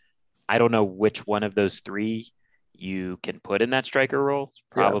too. I don't know which one of those 3 you can put in that striker role. It's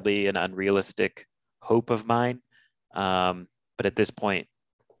probably an unrealistic hope of mine. But at this point,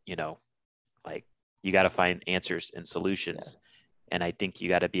 like you got to find answers and solutions. Yeah. And I think you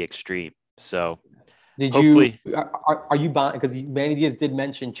got to be extreme. So are you buying, because Manny Diaz did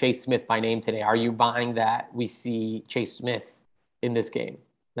mention Chase Smith by name today. Are you buying that we see Chase Smith in this game?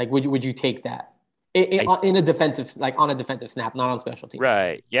 Like, would you take that in a defensive, like on a defensive snap, not on special teams?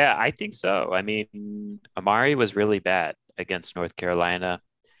 Right. Yeah, I think so. I mean, Amari was really bad against North Carolina.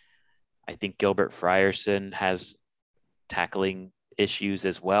 I think Gilbert Frierson has tackling issues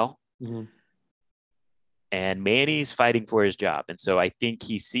as well. Mm-hmm. And Manny's fighting for his job. And so I think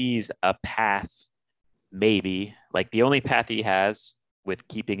he sees a path, maybe, like the only path he has with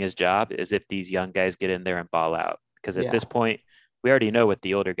keeping his job is if these young guys get in there and ball out. Because at this point, we already know what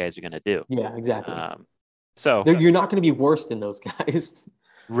the older guys are going to do. Yeah, exactly. So you're not going to be worse than those guys.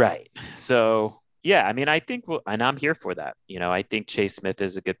 Right. So, yeah, I mean, I think, and I'm here for that. I think Chase Smith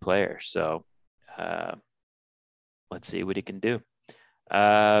is a good player. So let's see what he can do.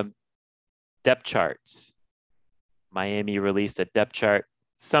 Depth charts. Miami released a depth chart.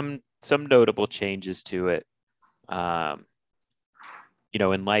 Some notable changes to it. In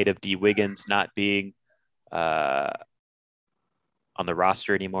light of D. Wiggins not being on the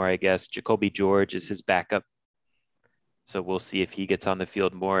roster anymore, I guess. Jacoby George is his backup. So we'll see if he gets on the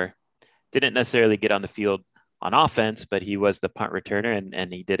field more. Didn't necessarily get on the field on offense, but he was the punt returner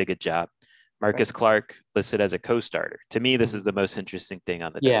and he did a good job. Marcus Clark listed as a co-starter. To me, this is the most interesting thing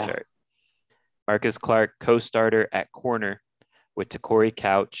on the depth chart. Marcus Clark, co-starter at corner with Takori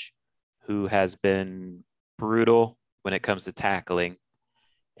Couch, who has been brutal when it comes to tackling,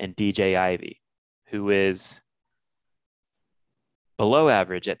 and DJ Ivey, who is below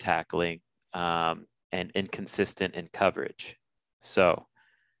average at tackling and inconsistent in coverage. So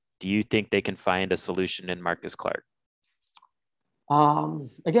do you think they can find a solution in Marcus Clark?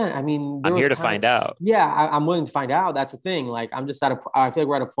 Again, I mean, I'm here to find out. Yeah, I'm willing to find out. That's the thing. Like, I feel like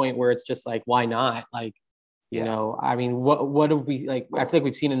we're at a point where it's just like, why not? Like, you know, I mean, what have we, like, I feel like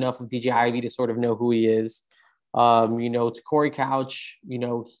we've seen enough of DJ Ivey to sort of know who he is. You know, to Corey Couch, you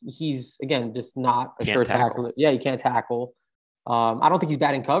know, he's, again, just not a sure tackler. Yeah, he can't tackle. I don't think he's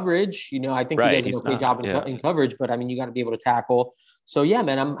bad in coverage. You know, I think he does an okay job in coverage, but I mean, you got to be able to tackle. So yeah,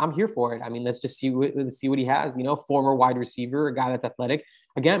 man, I'm here for it. I mean, let's see what he has. You know, former wide receiver, a guy that's athletic.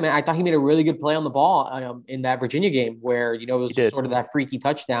 Again, man, I thought he made a really good play on the ball in that Virginia game where, you know, it was just sort of that freaky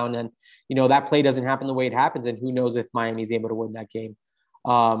touchdown, and you know that play doesn't happen the way it happens, and who knows if Miami's able to win that game,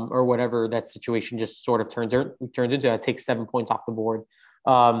 or whatever that situation just sort of turns into. It takes 7 points off the board.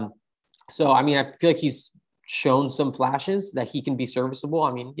 So I mean, I feel like he's shown some flashes that he can be serviceable.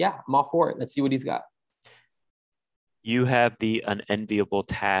 I mean, yeah, I'm all for it. Let's see what he's got. You have the unenviable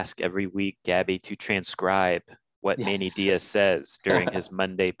task every week, Gabby, to transcribe what Manny Diaz says during his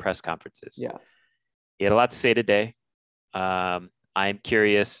Monday press conferences. Yeah. He had a lot to say today. I'm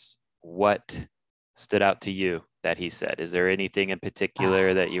curious what stood out to you that he said. Is there anything in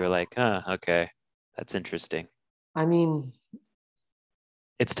particular that you were like, okay, that's interesting? I mean,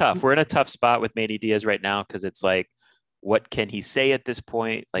 it's tough. We're in a tough spot with Manny Diaz right now because it's like, what can he say at this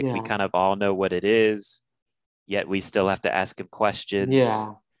point? Like, we kind of all know what it is, yet we still have to ask him questions.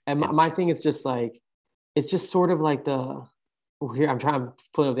 Yeah. And my thing is just like, it's just sort of like here, I'm trying to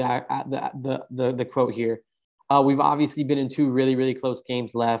pull up the quote here. We've obviously been in 2 really, really close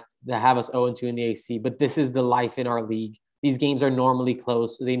games left that have us 0-2 in the AC, but this is the life in our league. These games are normally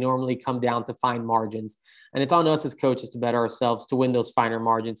close. So they normally come down to fine margins. And it's on us as coaches to better ourselves, to win those finer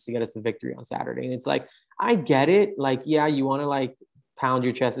margins to get us a victory on Saturday. And it's like, I get it. Like, yeah, you want to like pound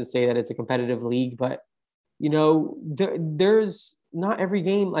your chest and say that it's a competitive league, but you know, there's not every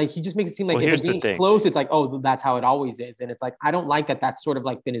game. Like, he just makes it seem like if a game's close, it's like, oh, that's how it always is. And it's like, I don't like that. That's sort of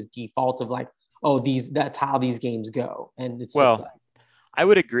like been his default of like, oh, that's how these games go. And it's just like, I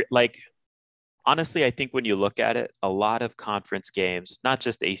would agree. Like, honestly, I think when you look at it, a lot of conference games, not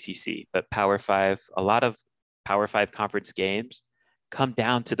just ACC, but Power 5, a lot of Power 5 conference games come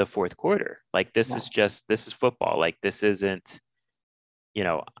down to the fourth quarter. Like, this is football. Like, this isn't, you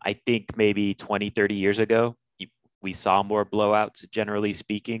know, I think maybe 20, 30 years ago, we saw more blowouts, generally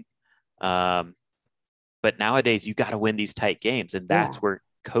speaking. But nowadays, you got to win these tight games. And that's where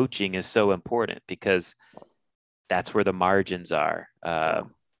coaching is so important, because that's where the margins are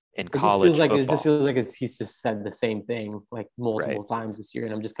in college football. It just feels like he's just said the same thing like multiple times this year.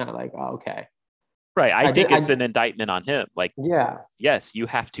 And I'm just kind of like, oh, okay. Right. I think it's an indictment on him. Like, yes, you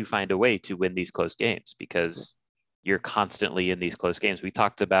have to find a way to win these close games because you're constantly in these close games. We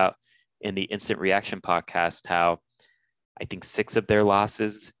talked about in the Instant Reaction podcast how I think 6 of their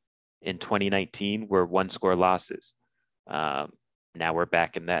losses in 2019 were 1-score losses. Now we're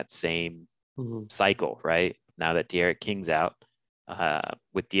back in that same cycle, right? Now that D'Eriq King's out.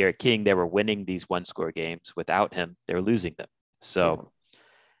 With D'Eriq King, they were winning these 1-score games. Without him, they're losing them. So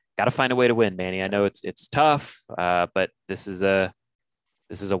got to find a way to win, Manny. I know it's tough, but this is a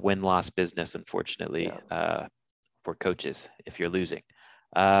win-loss business, unfortunately, for coaches if you're losing.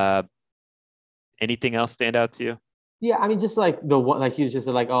 Anything else stand out to you? Yeah, I mean, just like the one, like he was just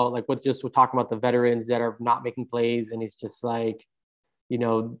like, oh, like we're talking about the veterans that are not making plays, and he's just like, you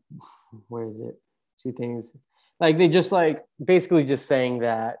know, where is it? 2 things. Like, they just like basically just saying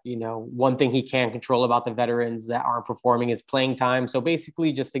that, you know, one thing he can't control about the veterans that aren't performing is playing time. So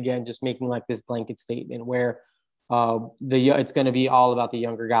basically just making like this blanket statement where it's going to be all about the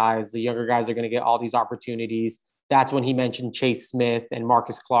younger guys. The younger guys are going to get all these opportunities. That's when he mentioned Chase Smith and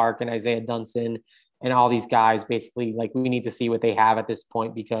Marcus Clark and Isaiah Dunson and all these guys. Basically, like, we need to see what they have at this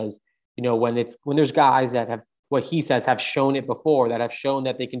point, because, you know, when there's guys that have, what he says, have shown it before, that have shown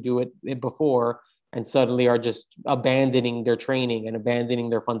that they can do it before, and suddenly are just abandoning their training and abandoning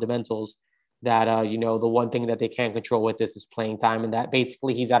their fundamentals, that, you know, the one thing that they can't control with this is playing time. And that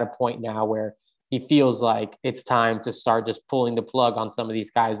basically he's at a point now where he feels like it's time to start just pulling the plug on some of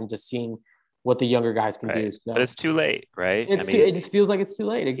these guys and just seeing what the younger guys can do. So, but it's too late, right? It just feels like it's too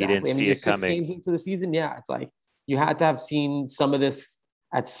late. Exactly. You didn't see it coming. 6 games into the season. Yeah. It's like, you had to have seen some of this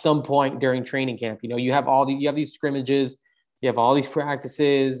at some point during training camp. You know, you have these scrimmages, you have all these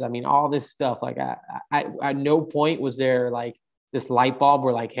practices. I mean, all this stuff. Like, at no point was there like this light bulb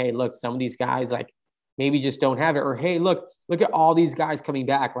where like, hey, look, some of these guys like maybe just don't have it, or hey, look at all these guys coming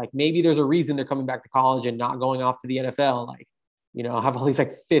back. Like, maybe there's a reason they're coming back to college and not going off to the NFL. Like, you know, have all these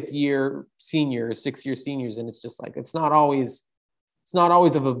like 5th-year seniors, 6-year seniors, and it's just like it's not always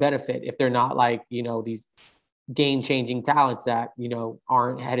of a benefit if they're not like, you know, these game-changing talents that,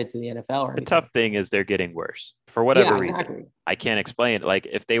 aren't headed to the NFL or The anything. tough thing is they're getting worse for whatever exactly. reason. I can't explain it. Like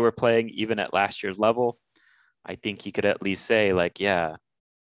if they were playing even at last year's level, I think he could at least say like, yeah,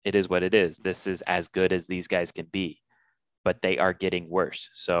 it is what it is. This is as good as these guys can be, but they are getting worse.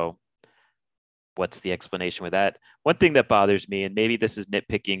 So what's the explanation with that? One thing that bothers me, and maybe this is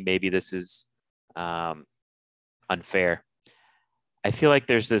nitpicking, maybe this is unfair. I feel like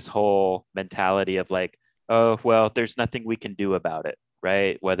there's this whole mentality of like, oh, well, there's nothing we can do about it,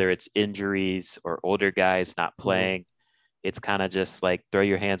 right? Whether it's injuries or older guys not playing, it's kind of just like throw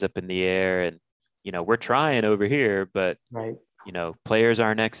your hands up in the air and, we're trying over here, but, right. Players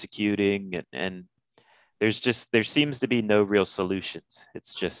aren't executing and there seems to be no real solutions.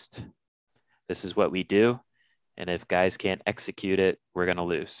 It's just, this is what we do. And if guys can't execute it, we're going to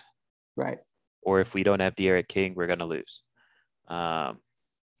lose. Right. Or if we don't have D'Eriq King, we're going to lose.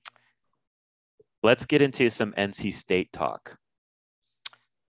 Let's get into some NC State talk.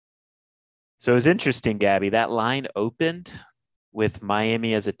 So it was interesting, Gabby. That line opened with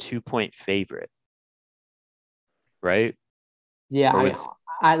Miami as a 2-point favorite, right? Yeah,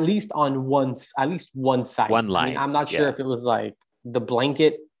 at least on one side. One line. I mean, I'm not sure if it was like the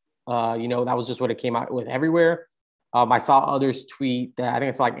blanket. That was just what it came out with everywhere. I saw others tweet that I think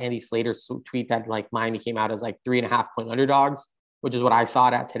it's like Andy Slater's tweet that like Miami came out as like 3.5-point underdogs, which is what I saw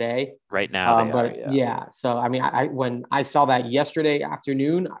it at today. Right now, So I mean, when I saw that yesterday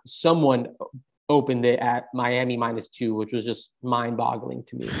afternoon, someone opened it at Miami -2, which was just mind-boggling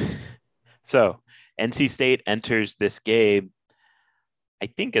to me. So NC State enters this game, I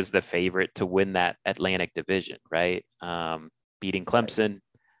think, as the favorite to win that Atlantic Division, right? Beating Clemson.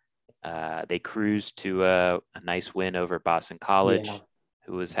 They cruised to a nice win over Boston College,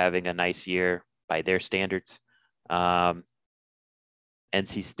 who was having a nice year by their standards.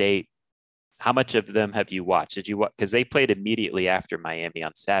 NC State, how much of them have you watched? Did you watch? Because they played immediately after Miami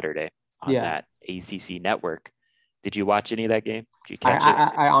on Saturday on that ACC network. Did you watch any of that game? Did you catch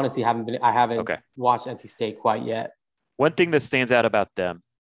it? I honestly haven't watched NC State quite yet. One thing that stands out about them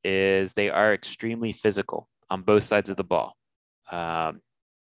is they are extremely physical on both sides of the ball.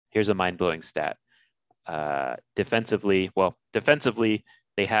 Here's a mind-blowing stat. Defensively,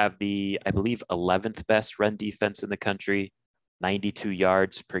 they have the, I believe, 11th best run defense in the country, 92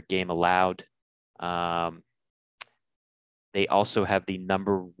 yards per game allowed. They also have the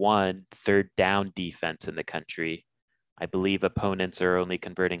number 1 third down defense in the country. I believe opponents are only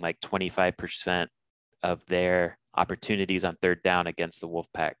converting like 25% of their opportunities on third down against the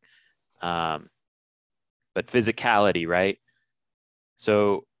Wolfpack. But physicality, right?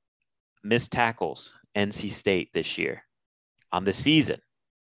 So missed tackles, NC State this year on the season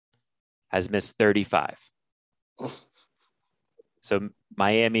has missed 35. So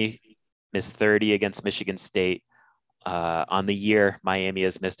Miami missed 30 against Michigan State. On the year, Miami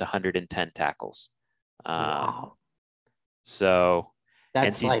has missed 110 tackles. Wow. So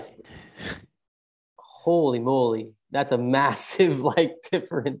that's holy moly. That's a massive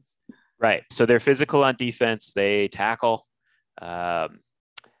difference. Right. So they're physical on defense. They tackle.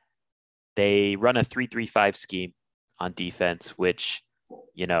 They run a 3-3-5 scheme on defense, which,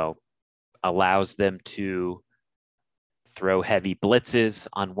 allows them to throw heavy blitzes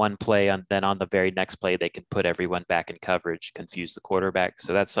on one play, and then on the very next play, they can put everyone back in coverage, confuse the quarterback.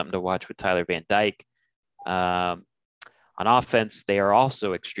 So that's something to watch with Tyler Van Dyke. On offense, they are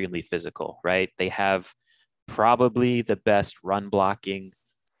also extremely physical, right? They have probably the best run blocking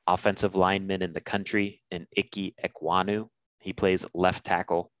offensive lineman in the country in Ike Ekwonu. He plays left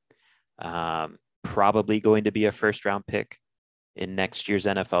tackle. Probably going to be a first-round pick in next year's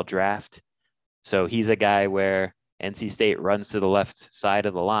NFL draft. So he's a guy where NC State runs to the left side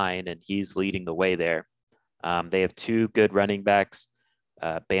of the line, and he's leading the way there. They have 2 good running backs,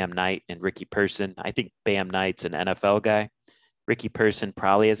 Bam Knight and Ricky Person. I think Bam Knight's an NFL guy. Ricky Person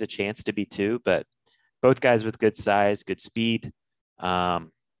probably has a chance to be too, but both guys with good size, good speed. Their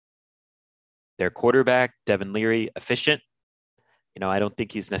quarterback, Devin Leary, efficient. I don't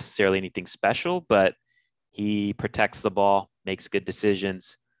think he's necessarily anything special, but he protects the ball, makes good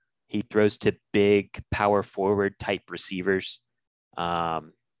decisions. He throws to big power forward type receivers. Emeka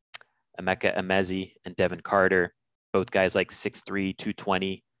Emezi and Devin Carter, both guys like 6'3",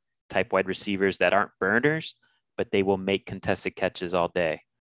 220 type wide receivers that aren't burners, but they will make contested catches all day.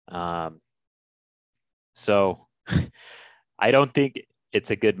 So I don't think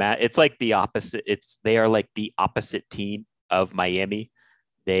it's a good match. It's like the opposite. They are like the opposite team of Miami.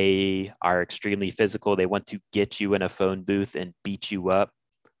 They are extremely physical. They want to get you in a phone booth and beat you up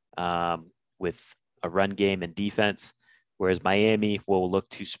with a run game and defense, whereas Miami will look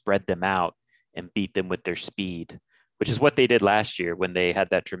to spread them out and beat them with their speed, which is what they did last year when they had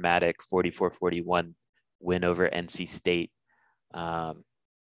that dramatic 44-41 win over NC State. I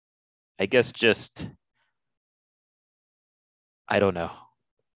guess I don't know.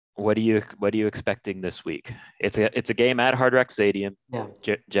 What are you expecting this week? It's a game at Hard Rock Stadium. Yeah.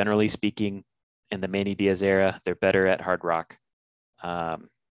 Generally speaking, in the Manny Diaz era, they're better at Hard Rock. But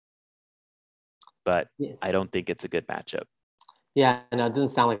I don't think it's a good matchup. Yeah, no, it doesn't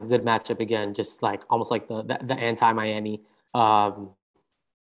sound like a good matchup again. Just like almost like the anti-Miami. I'm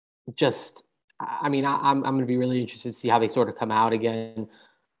going to be really interested to see how they sort of come out again.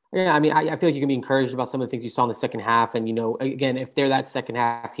 Yeah, I mean, I feel like you can be encouraged about some of the things you saw in the second half. And, again, if they're that second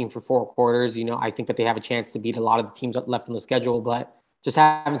half team for 4 quarters, I think that they have a chance to beat a lot of the teams left on the schedule, but just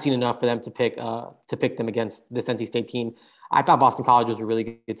haven't seen enough for them to pick them against this NC State team. I thought Boston College was a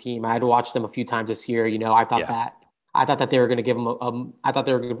really good team. I had to watch them a few times this year. I thought that they were going to give them I thought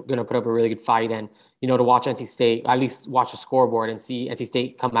they were going to put up a really good fight. And, to watch NC State, at least watch the scoreboard and see NC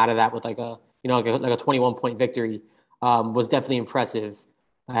State come out of that with like a 21-point victory was definitely impressive.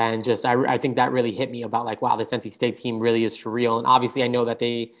 And just, I think that really hit me about like, wow, this NC State team really is for real. And obviously I know that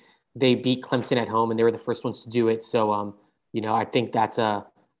they beat Clemson at home and they were the first ones to do it. So, I think that's a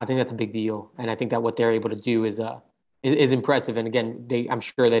big deal. And I think that what they're able to do is impressive. And again, I'm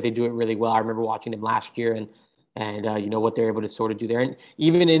sure that they do it really well. I remember watching them last year and what they're able to sort of do there. And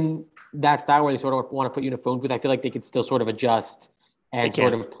even in that style where they sort of want to put you in a phone booth, I feel like they could still sort of adjust and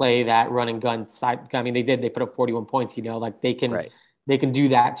sort of play that run and gun side. I mean, they put up 41 points, like they can, They can do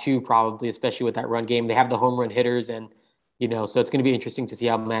that too, probably, especially with that run game. They have the home run hitters and, so it's going to be interesting to see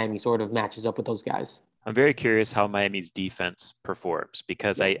how Miami sort of matches up with those guys. I'm very curious how Miami's defense performs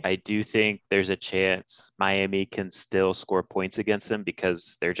because I do think there's a chance Miami can still score points against them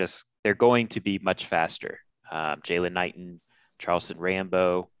because they're going to be much faster. Jalen Knighton, Charleston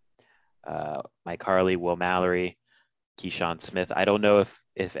Rambo, Mike Harley, Will Mallory, Keyshawn Smith. I don't know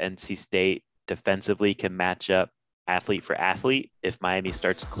if NC State defensively can match up athlete for athlete if Miami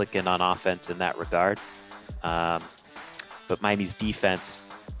starts clicking on offense in that regard. But Miami's defense,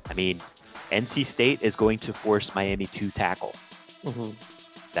 I mean, NC State is going to force Miami to tackle. Mm-hmm.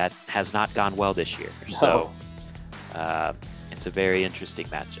 That has not gone well this year. So it's a very interesting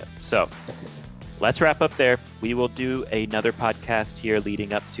matchup. So let's wrap up there. We will do another podcast here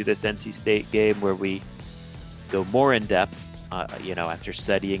leading up to this NC State game where we go more in depth, after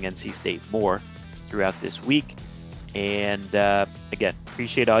studying NC State more throughout this week. And again,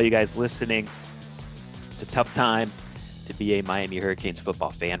 appreciate all you guys listening. It's a tough time to be a Miami Hurricanes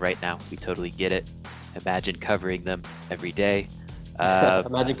football fan right now. We totally get it. Imagine covering them every day.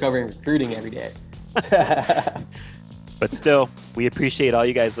 Imagine covering recruiting every day. But still, we appreciate all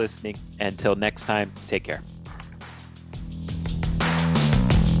you guys listening. Until next time, take care.